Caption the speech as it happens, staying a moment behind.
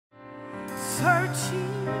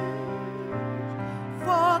searching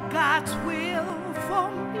for God's will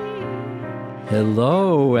for me.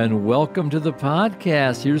 Hello and welcome to the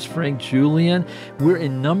podcast. Here's Frank Julian. We're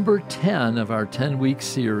in number 10 of our 10-week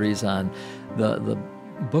series on the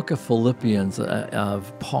book of Philippians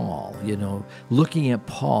of Paul, looking at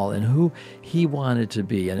Paul and who he wanted to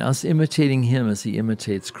be and us imitating him as he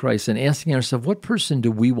imitates Christ and asking ourselves, what person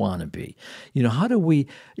do we want to be? How do we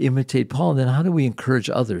imitate Paul, and then how do we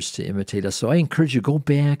encourage others to imitate us? So I encourage you, go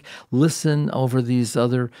back, listen over these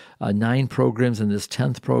other 9 programs and this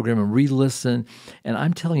 10th program and re-listen. And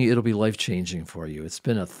I'm telling you, it'll be life-changing for you. It's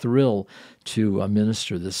been a thrill to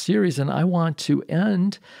minister this series, and I want to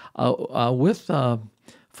end with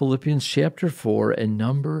Philippians chapter 4 and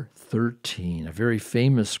number 13, a very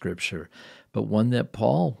famous scripture, but one that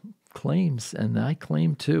Paul claims, and I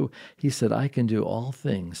claim too. He said, I can do all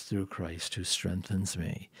things through Christ who strengthens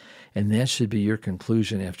me. And that should be your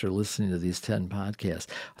conclusion after listening to these 10 podcasts.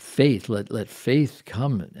 Faith, let faith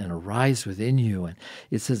come and arise within you. And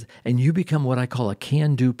it says, and you become what I call a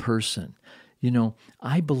can-do person.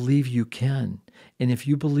 I believe you can. And if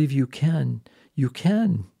you believe you can, you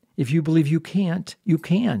can. If you believe you can't, you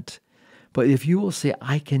can't. But if you will say,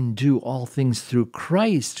 I can do all things through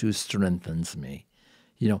Christ who strengthens me,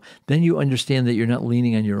 then you understand that you're not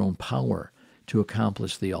leaning on your own power to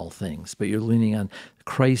accomplish the all things, but you're leaning on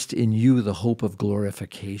Christ in you, the hope of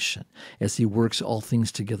glorification, as he works all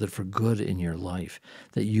things together for good in your life,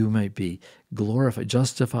 that you might be glorified,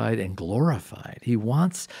 justified, and glorified. He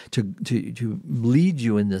wants to lead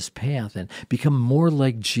you in this path and become more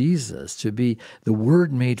like Jesus, to be the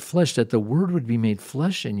Word made flesh, that the Word would be made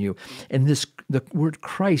flesh in you. And the word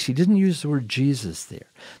Christ, he didn't use the word Jesus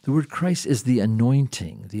there. The word Christ is the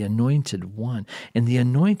anointing, the anointed one. And the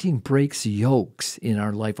anointing breaks yokes in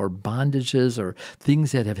our life, or bondages, or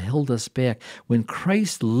things that have held us back. When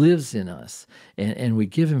Christ lives in us and we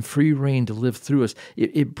give him free rein to live through us,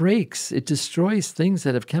 it breaks, it destroys things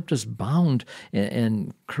that have kept us bound,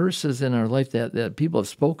 and curses in our life that people have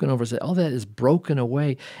spoken over, say, all that is broken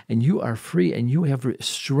away, and you are free, and you have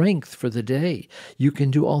strength for the day. You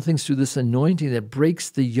can do all things through this anointing that breaks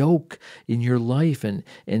the yoke in your life, and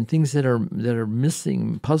things that are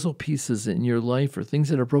missing, puzzle pieces in your life, or things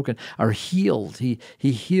that are broken, are healed. He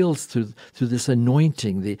heals through this anointing.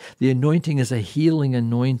 The anointing is a healing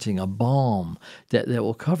anointing, a balm that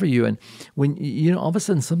will cover you. And when all of a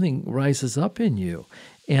sudden something rises up in you,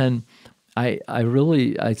 and I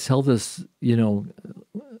tell this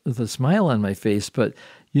with a smile on my face, but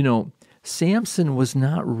Samson was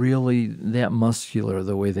not really that muscular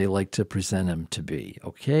the way they like to present him to be,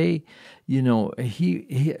 okay?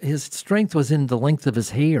 His strength was in the length of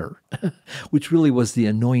his hair, which really was the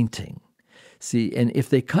anointing. See, and if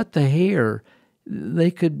they cut the hair,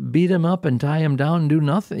 they could beat him up and tie him down and do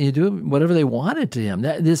nothing. You do whatever they wanted to him.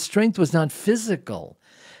 His strength was not physical.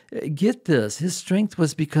 Get this, his strength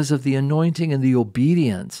was because of the anointing and the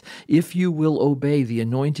obedience. If you will obey, the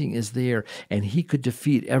anointing is there, and he could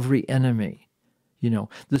defeat every enemy.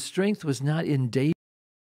 The strength was not in David.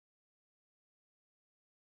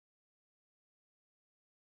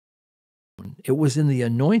 It was in the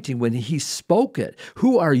anointing when he spoke it.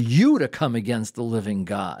 Who are you to come against the living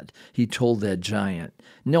God? He told that giant.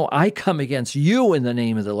 No, I come against you in the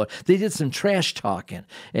name of the Lord. They did some trash talking.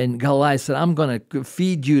 And Goliath said, I'm going to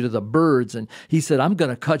feed you to the birds. And he said, I'm going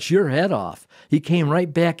to cut your head off. He came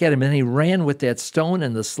right back at him, and he ran with that stone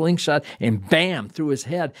and the slingshot, and bam, through his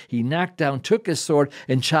head. He knocked down, took his sword,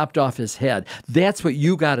 and chopped off his head. That's what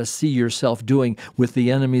you got to see yourself doing with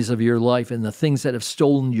the enemies of your life and the things that have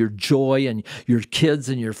stolen your joy and your kids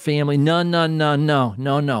and your family.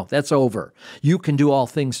 No. That's over. You can do all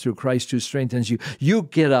things through Christ who strengthens you. You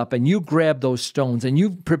get up and you grab those stones and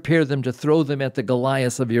you prepare them to throw them at the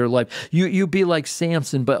Goliaths of your life. You be like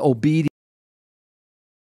Samson, but obedient.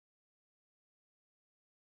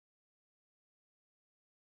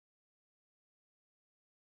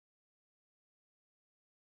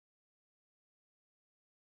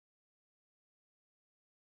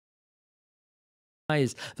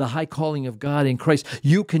 The high calling of God in Christ.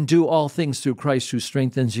 You can do all things through Christ who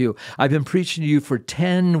strengthens you. I've been preaching to you for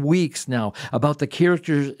 10 weeks now about the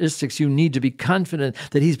characteristics you need to be confident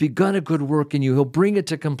that he's begun a good work in you. He'll bring it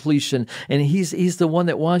to completion, and he's the one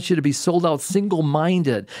that wants you to be sold out,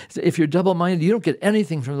 single-minded. If you're double-minded, you don't get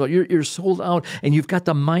anything from the Lord. You're sold out, and you've got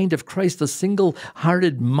the mind of Christ, the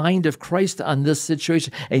single-hearted mind of Christ on this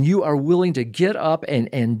situation, and you are willing to get up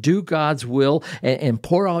and do God's will and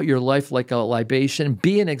pour out your life like a libation,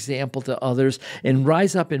 be an example to others, and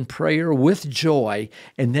rise up in prayer with joy,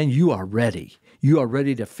 and then you are ready. You are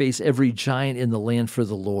ready to face every giant in the land for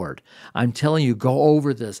the Lord. I'm telling you, go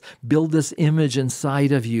over this. Build this image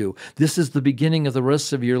inside of you. This is the beginning of the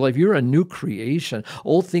rest of your life. You're a new creation.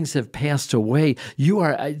 Old things have passed away. You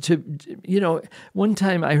are, one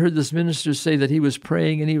time I heard this minister say that he was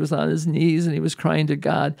praying and he was on his knees and he was crying to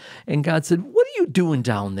God. And God said, "What are you doing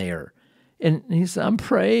down there?" And he said, "I'm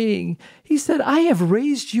praying." He said, "I have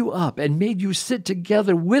raised you up and made you sit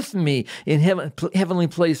together with me in heavenly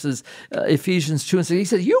places." Ephesians 2 and 6. He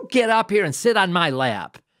said, "You get up here and sit on my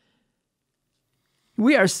lap."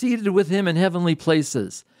 We are seated with him in heavenly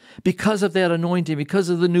places. Because of that anointing, because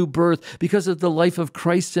of the new birth, because of the life of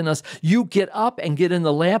Christ in us, you get up and get in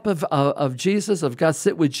the lap of Jesus, of God,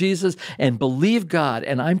 sit with Jesus and believe God.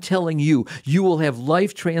 And I'm telling you, you will have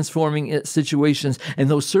life-transforming situations, and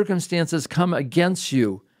those circumstances come against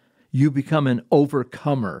you. You become an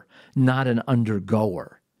overcomer, not an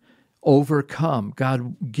undergoer. Overcome.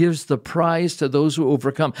 God gives the prize to those who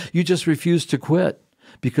overcome. You just refuse to quit,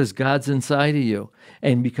 because God's inside of you,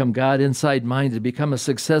 and become God inside minded, become a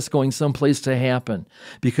success going someplace to happen,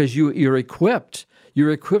 because you're equipped.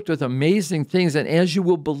 You're equipped with amazing things, and as you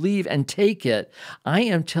will believe and take it, I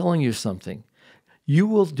am telling you something. You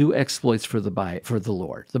will do exploits for the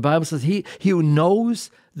Lord. The Bible says he who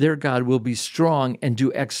knows their God will be strong and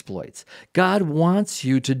do exploits. God wants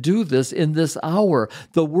you to do this in this hour.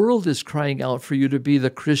 The world is crying out for you to be the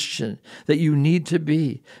Christian that you need to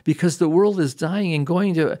be, because the world is dying and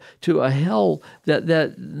going to a hell that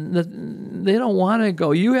they don't want to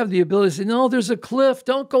go. You have the ability to say, "No, there's a cliff.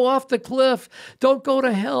 Don't go off the cliff. Don't go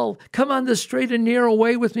to hell. Come on the straight and narrow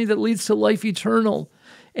way with me that leads to life eternal."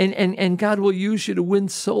 And God will use you to win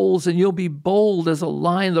souls, and you'll be bold as a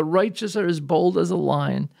lion. The righteous are as bold as a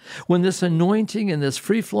lion. When this anointing and this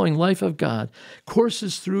free-flowing life of God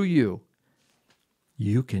courses through you,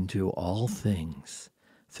 you can do all things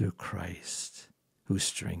through Christ who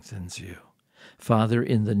strengthens you. Father,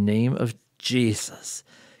 in the name of Jesus,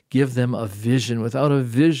 give them a vision. Without a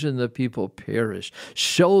vision, the people perish.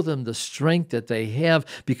 Show them the strength that they have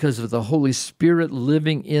because of the Holy Spirit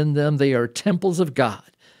living in them. They are temples of God.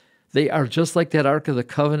 They are just like that Ark of the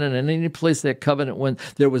Covenant, and any place that covenant went,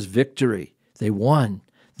 there was victory. They won.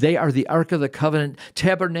 They are the Ark of the Covenant,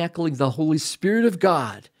 tabernacling the Holy Spirit of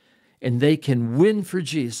God, and they can win for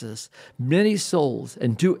Jesus many souls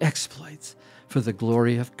and do exploits for the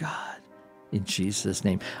glory of God. In Jesus'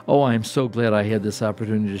 name. Oh, I'm so glad I had this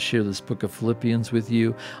opportunity to share this book of Philippians with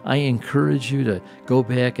you. I encourage you to go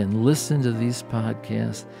back and listen to these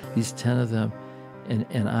podcasts, these 10 of them, and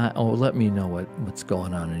let me know what's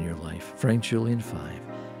going on in your life.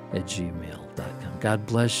 FrankJulian5@gmail.com. God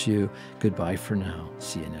bless you. Goodbye for now.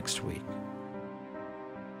 See you next week.